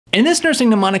In this nursing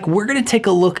mnemonic, we're going to take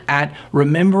a look at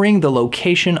remembering the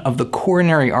location of the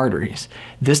coronary arteries.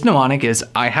 This mnemonic is,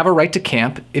 I have a right to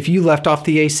camp if you left off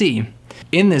the AC.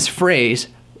 In this phrase,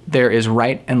 there is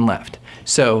right and left.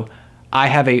 So I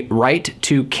have a right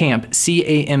to camp,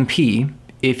 C-A-M-P,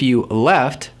 if you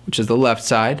left, which is the left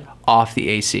side, off the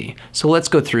AC. So let's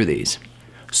go through these.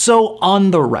 So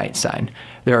on the right side,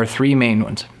 there are three main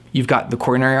ones. You've got the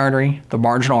coronary artery, the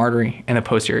marginal artery, and the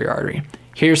posterior artery.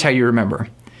 Here's how you remember.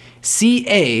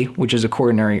 CA, which is a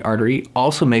coronary artery,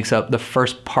 also makes up the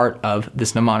first part of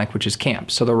this mnemonic, which is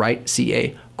camp. So the right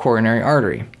CA, coronary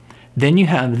artery. Then you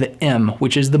have the M,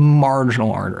 which is the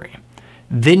marginal artery.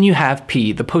 Then you have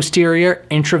P, the posterior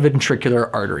intraventricular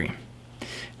artery.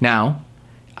 Now,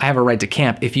 I have a right to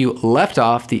camp if you left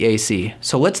off the AC.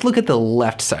 So let's look at the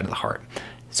left side of the heart.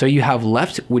 So you have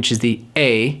left, which is the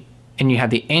A, and you have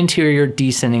the anterior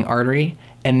descending artery,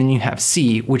 and then you have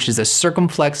C, which is a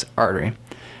circumflex artery.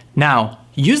 Now,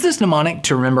 use this mnemonic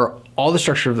to remember all the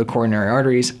structure of the coronary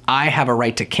arteries. I have a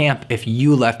right to camp if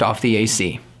you left off the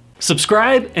AC.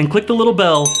 Subscribe and click the little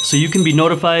bell so you can be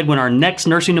notified when our next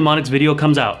Nursing Mnemonics video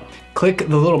comes out. Click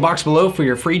the little box below for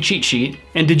your free cheat sheet.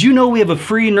 And did you know we have a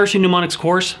free Nursing Mnemonics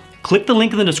course? Click the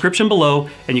link in the description below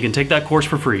and you can take that course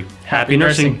for free. Happy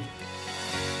nursing.